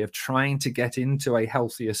day, of trying to get into a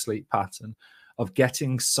healthier sleep pattern, of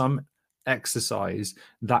getting some exercise,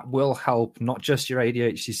 that will help not just your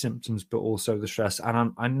ADHD symptoms, but also the stress.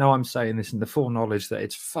 And I know I'm saying this in the full knowledge that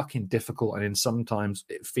it's fucking difficult and sometimes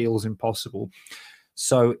it feels impossible.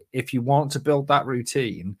 So if you want to build that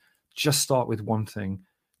routine, just start with one thing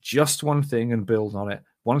and build on it.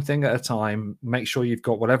 One thing at a time. Make sure you've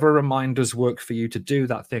got whatever reminders work for you to do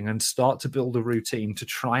that thing, and start to build a routine to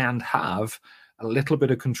try and have a little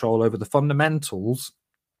bit of control over the fundamentals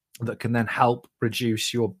that can then help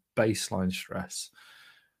reduce your baseline stress.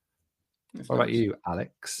 What about you,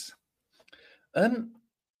 Alex?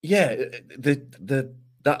 Yeah,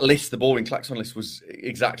 that list, the boring klaxon list, was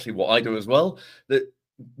exactly what I do as well.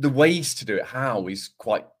 The ways to do it, how, is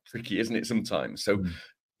quite tricky, isn't it, sometimes? So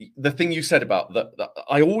the thing you said about that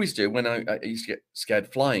I always do when I used to get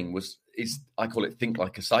scared flying is I call it think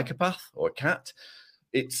like a psychopath or a cat.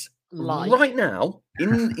 It's right now,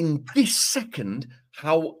 in this second,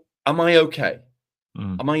 how am I okay?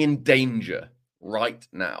 Am I in danger right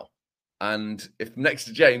now? And if next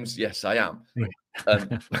to James, yes, I am.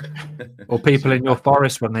 Or people in your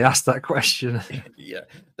forest when they ask that question. Yeah,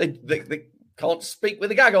 they can't speak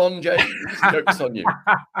with a gag on, James. Jokes on you.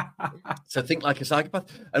 So think like a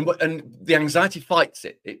psychopath, and the anxiety fights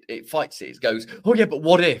it. It fights it. It goes, oh yeah, but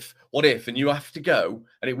what if? What if? And you have to go,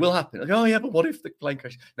 and it will happen. Like, oh yeah, but what if the plane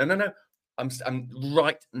crashes? No. I'm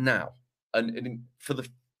right now, and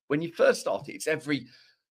when you first start it, it's every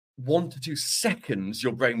 1 to 2 seconds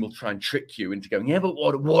your brain will try and trick you into going, yeah, but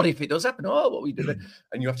what if it does happen? Oh, what we do then?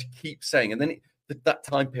 And you have to keep saying, and then that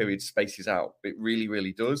time period spaces out. It really,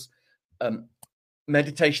 really does.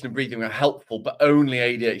 Meditation and breathing are helpful, but only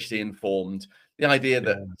ADHD informed. The idea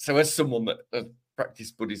that, so as someone that has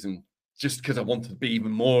practiced Buddhism just because I wanted to be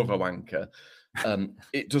even more of a wanker,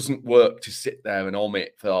 it doesn't work to sit there and om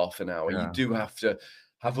it for half an hour. You do have to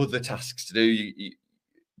have other tasks to do. You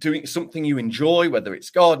doing something you enjoy, whether it's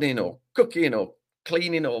gardening or cooking or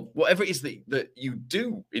cleaning or whatever it is that you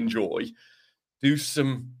do enjoy.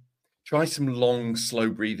 Try some long, slow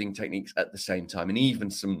breathing techniques at the same time, and even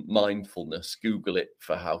some mindfulness. Google it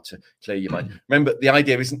for how to clear your mind. Remember, the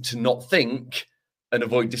idea isn't to not think and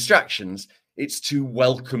avoid distractions. It's to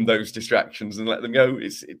welcome those distractions and let them go.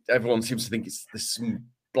 Everyone seems to think it's this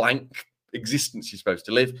blank existence you're supposed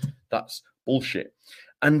to live. That's bullshit.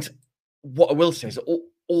 And what I will say is that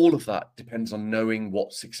all of that depends on knowing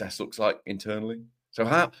what success looks like internally.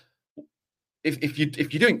 So if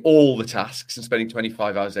you're doing all the tasks and spending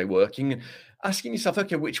 25 hours a day working, and asking yourself,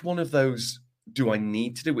 okay, which one of those do I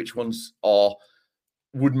need to do? Which ones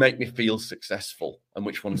would make me feel successful, and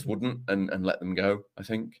which ones wouldn't, and let them go. I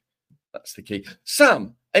think that's the key.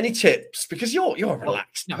 Sam, any tips? Because you're a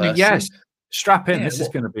relaxed person. Yes, strap in. This is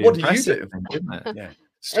going to be what impressive, do you do? isn't it? Yeah.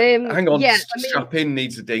 Hang on, yeah, strap in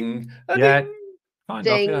needs a ding. Yeah, kind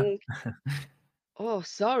of, yeah. ding. Oh,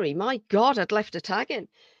 sorry, my God, I'd left a tag in.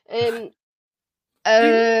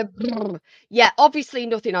 Yeah, obviously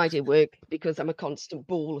nothing I do work because I'm a constant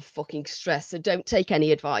ball of fucking stress. So don't take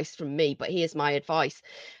any advice from me, but here's my advice.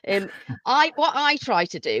 What I try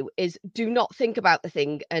to do is do not think about the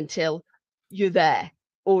thing until you're there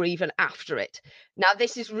or even after it. Now,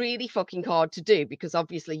 this is really fucking hard to do because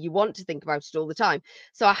obviously you want to think about it all the time.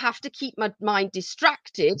 So I have to keep my mind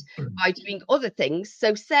distracted by doing other things.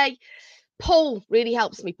 So say Pole really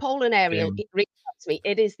helps me. Pole and aerial, it really helps me.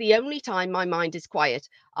 It is the only time my mind is quiet.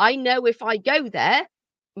 I know if I go there,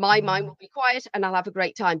 my mind will be quiet and I'll have a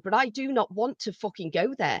great time. But I do not want to fucking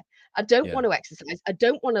go there. I don't want to exercise. I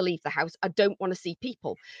don't want to leave the house. I don't want to see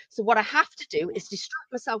people. So what I have to do is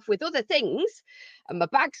distract myself with other things. And my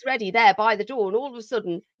bag's ready there by the door. And all of a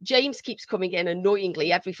sudden, James keeps coming in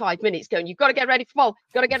annoyingly every 5 minutes going, you've got to get ready for ball.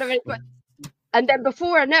 Got to get ready for. And then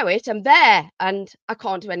before I know it, I'm there and I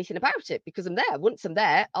can't do anything about it because I'm there. Once I'm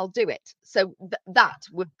there, I'll do it. So that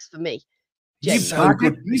works for me. James.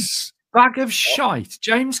 Bag of shite.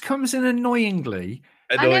 James comes in annoyingly.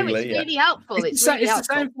 I know, it's really helpful. It's really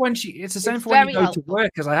helpful. The same for when it's the same for when you go to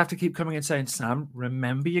work, because I have to keep coming and saying, Sam,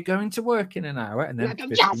 remember you're going to work in an hour. And then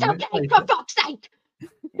yes, okay, for fuck's sake.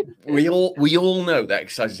 We all know that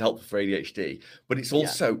exercise is helpful for ADHD, but it's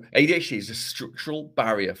also ADHD is a structural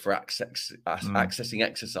barrier for accessing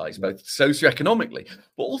exercise, both socioeconomically,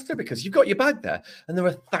 but also because you've got your bag there, and there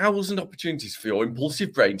are 1,000 opportunities for your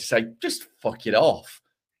impulsive brain to say, just fuck it off,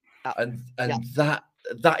 and that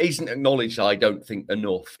isn't acknowledged, I don't think,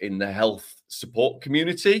 enough in the health support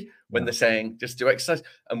community when they're saying just do exercise,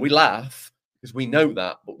 and we laugh because we know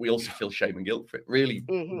that, but we also feel shame and guilt for it. Really,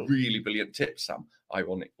 really brilliant tips, Sam,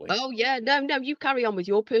 ironically. Oh, yeah. No, you carry on with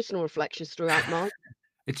your personal reflections throughout mine.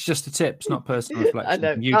 It's just the tips, not personal reflections.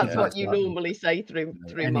 I know. That's what you normally say through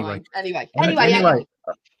mine. Anyway,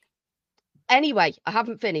 I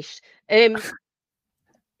haven't finished.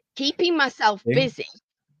 Keeping myself busy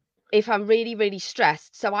if I'm really, really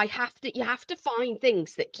stressed. So you have to find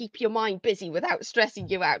things that keep your mind busy without stressing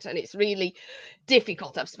you out. And it's really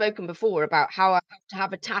difficult. I've spoken before about how I have to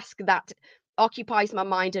have a task that occupies my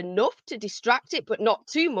mind enough to distract it, but not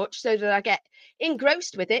too much so that I get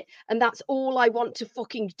engrossed with it. And that's all I want to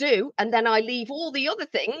fucking do. And then I leave all the other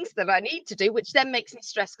things that I need to do, which then makes me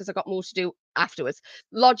stressed because I've got more to do afterwards.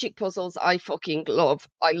 Logic puzzles, I fucking love.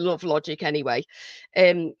 I love logic anyway.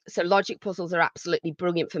 So logic puzzles are absolutely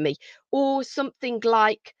brilliant for me. Or something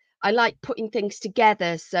like, I like putting things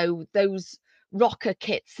together. So those rocker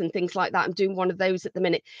kits and things like that. I'm doing one of those at the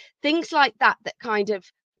minute. Things like that kind of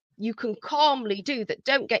you can calmly do, that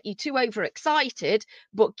don't get you too overexcited,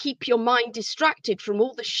 but keep your mind distracted from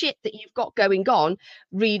all the shit that you've got going on,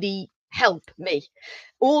 really help me.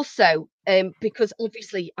 Also, because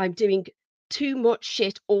obviously I'm doing too much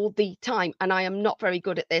shit all the time and I am not very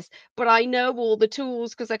good at this, but I know all the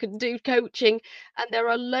tools because I can do coaching, and there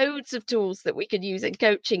are loads of tools that we can use in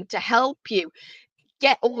coaching to help you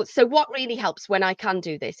get all. So what really helps when I can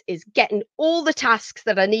do this is getting all the tasks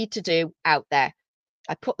that I need to do out there.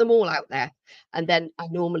 I put them all out there, and then I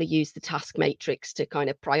normally use the task matrix to kind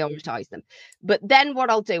of prioritize them. But then what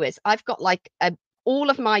I'll do is I've got like all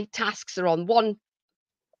of my tasks are on one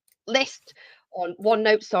list, on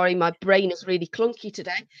OneNote. Sorry, my brain is really clunky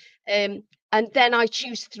today. And then I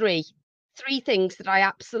choose three things that I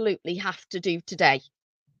absolutely have to do today.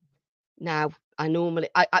 Now, I normally,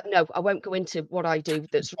 no, I won't go into what I do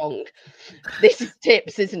that's wrong. This is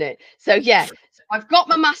tips, isn't it? So yeah, so I've got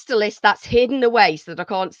my master list that's hidden away so that I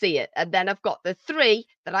can't see it. And then I've got the 3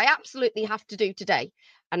 that I absolutely have to do today.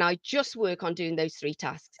 And I just work on doing those 3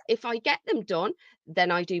 tasks. If I get them done, then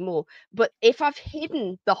I do more. But if I've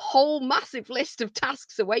hidden the whole massive list of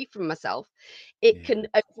tasks away from myself, it can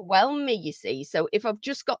overwhelm me, you see. So if I've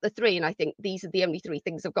just got the 3 and I think these are the only 3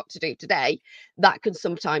 things I've got to do today, that can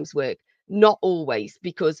sometimes work. Not always,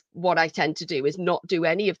 because what I tend to do is not do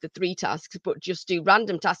any of the 3 tasks, but just do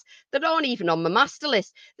random tasks that aren't even on my master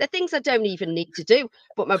list. They're things I don't even need to do,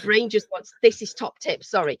 but my brain just wants, this is top tip,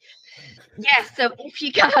 sorry. Yeah, so if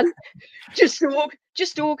you can,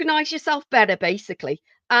 just organize yourself better, basically.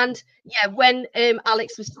 And yeah, when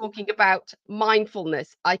Alex was talking about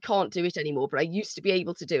mindfulness, I can't do it anymore, but I used to be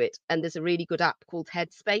able to do it. And there's a really good app called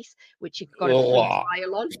Headspace, which you've got a free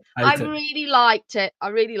trial on. I really liked it.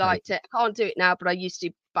 I can't do it now, but I used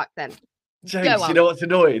to back then. James, you know what's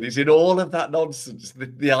annoying is in all of that nonsense,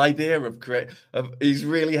 the idea of is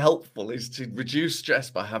really helpful is to reduce stress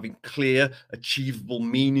by having clear, achievable,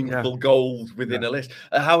 meaningful goals within a list.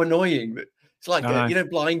 How annoying that It's like you know,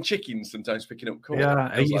 blind chickens sometimes picking up corn.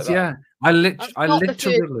 Yeah, Like yeah. I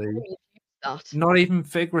literally, that. Not even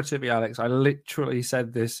figuratively, Alex. I literally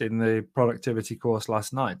said this in the productivity course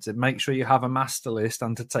last night, to make sure you have a master list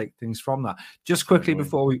and to take things from that. Just quickly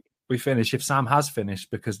before we finish, if Sam has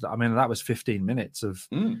finished, because I mean that was 15 minutes of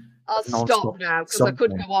I'll stop now because I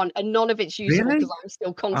could go on and none of it's useful because I'm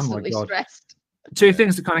still constantly stressed. Two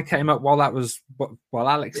things that kind of came up while Alex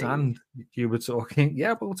and you were talking.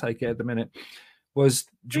 Yeah, we'll take it at the minute. Do you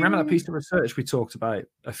remember that piece of research we talked about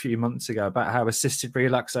a few months ago about how assisted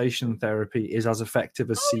relaxation therapy is as effective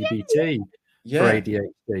as CBT for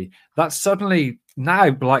ADHD? That's suddenly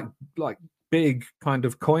now like big kind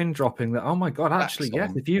of coin dropping that, oh my God, actually,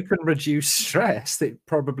 yes, if you can reduce stress, it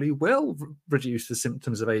probably will reduce the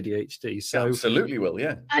symptoms of ADHD. So absolutely will,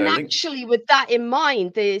 yeah. And actually, with that in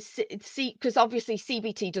mind, because obviously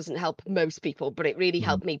CBT doesn't help most people, but it really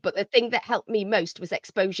helped me. But the thing that helped me most was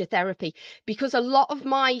exposure therapy, because a lot of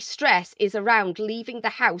my stress is around leaving the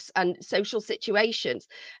house and social situations,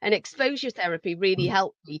 and exposure therapy really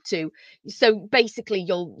helped me too. So basically,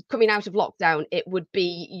 coming out of lockdown,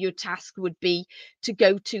 your task would be to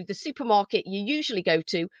go to the supermarket you usually go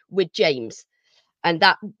to with James, and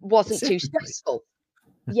that wasn't too stressful.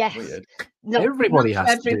 Yes, everybody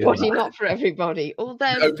has to do that. Not for everybody.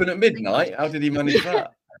 Although open at midnight, how did he manage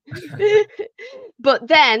that? But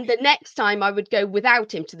then the next time I would go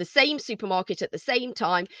without him to the same supermarket at the same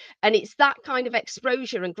time, and it's that kind of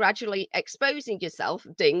exposure and gradually exposing yourself,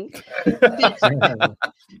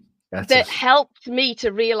 that helped me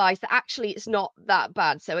to realize that actually it's not that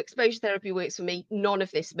bad. So exposure therapy works for me. None of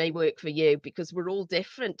this may work for you because we're all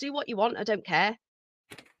different. Do what you want. I don't care.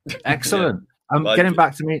 Excellent. Getting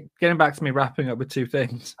back to me wrapping up with two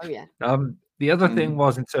things. Oh yeah. The other thing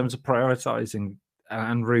was in terms of prioritizing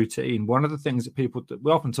and routine. One of the things that we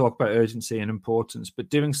often talk about urgency and importance, but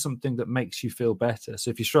doing something that makes you feel better. So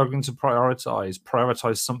if you're struggling to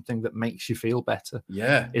prioritize something that makes you feel better.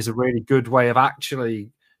 Yeah, is a really good way of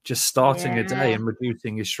actually just starting a day and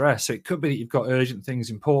reducing your stress. So it could be that you've got urgent things,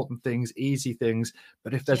 important things, easy things,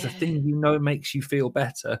 but if there's a thing makes you feel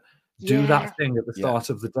better, do that thing at the start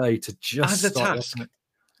of the day to just as a task.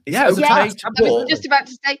 I was just about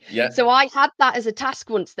to say. So I had that as a task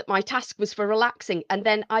once, that my task was for relaxing, and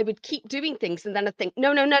then I would keep doing things, and then I think,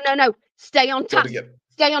 no, stay on task.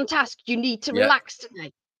 Stay on task. You need to relax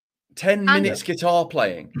today. 10 minutes guitar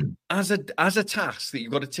playing as a task that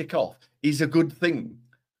you've got to tick off is a good thing.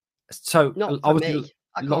 So not for me.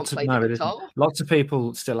 I can't play the guitar. Lots of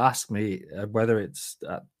people still ask me whether it's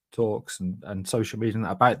talks and social media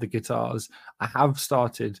about the guitars. I have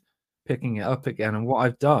started picking it up again, and what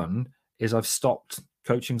I've done is I've stopped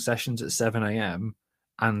coaching sessions at 7 a.m.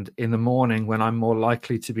 and in the morning, when I'm more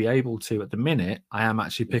likely to be able to, at the minute, I am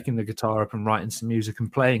actually picking the guitar up and writing some music and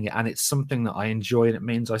playing it, and it's something that I enjoy, and it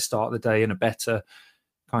means I start the day in a better,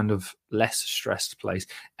 kind of less stressed place.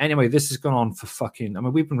 Anyway, this has gone on for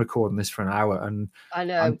we've been recording this for an hour, and I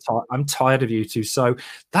know I'm tired of you two. So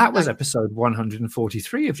that was episode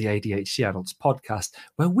 143 of the ADHD Adults podcast,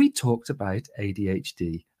 where we talked about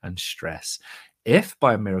ADHD and stress. If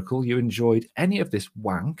by a miracle you enjoyed any of this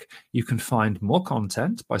wank, you can find more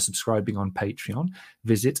content by subscribing on Patreon.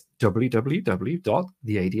 Visit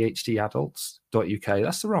www.theadhdadults.uk.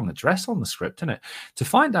 That's the wrong address on the script, isn't it? To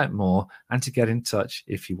find out more and to get in touch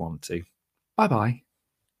if you want to. Bye-bye.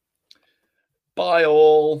 Bye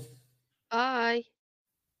all. Bye.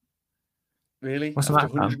 Really? What's After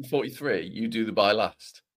that, 143, you do the bye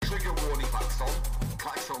last. Trigger warning, klaxon,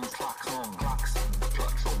 klaxon, klaxon, klaxon.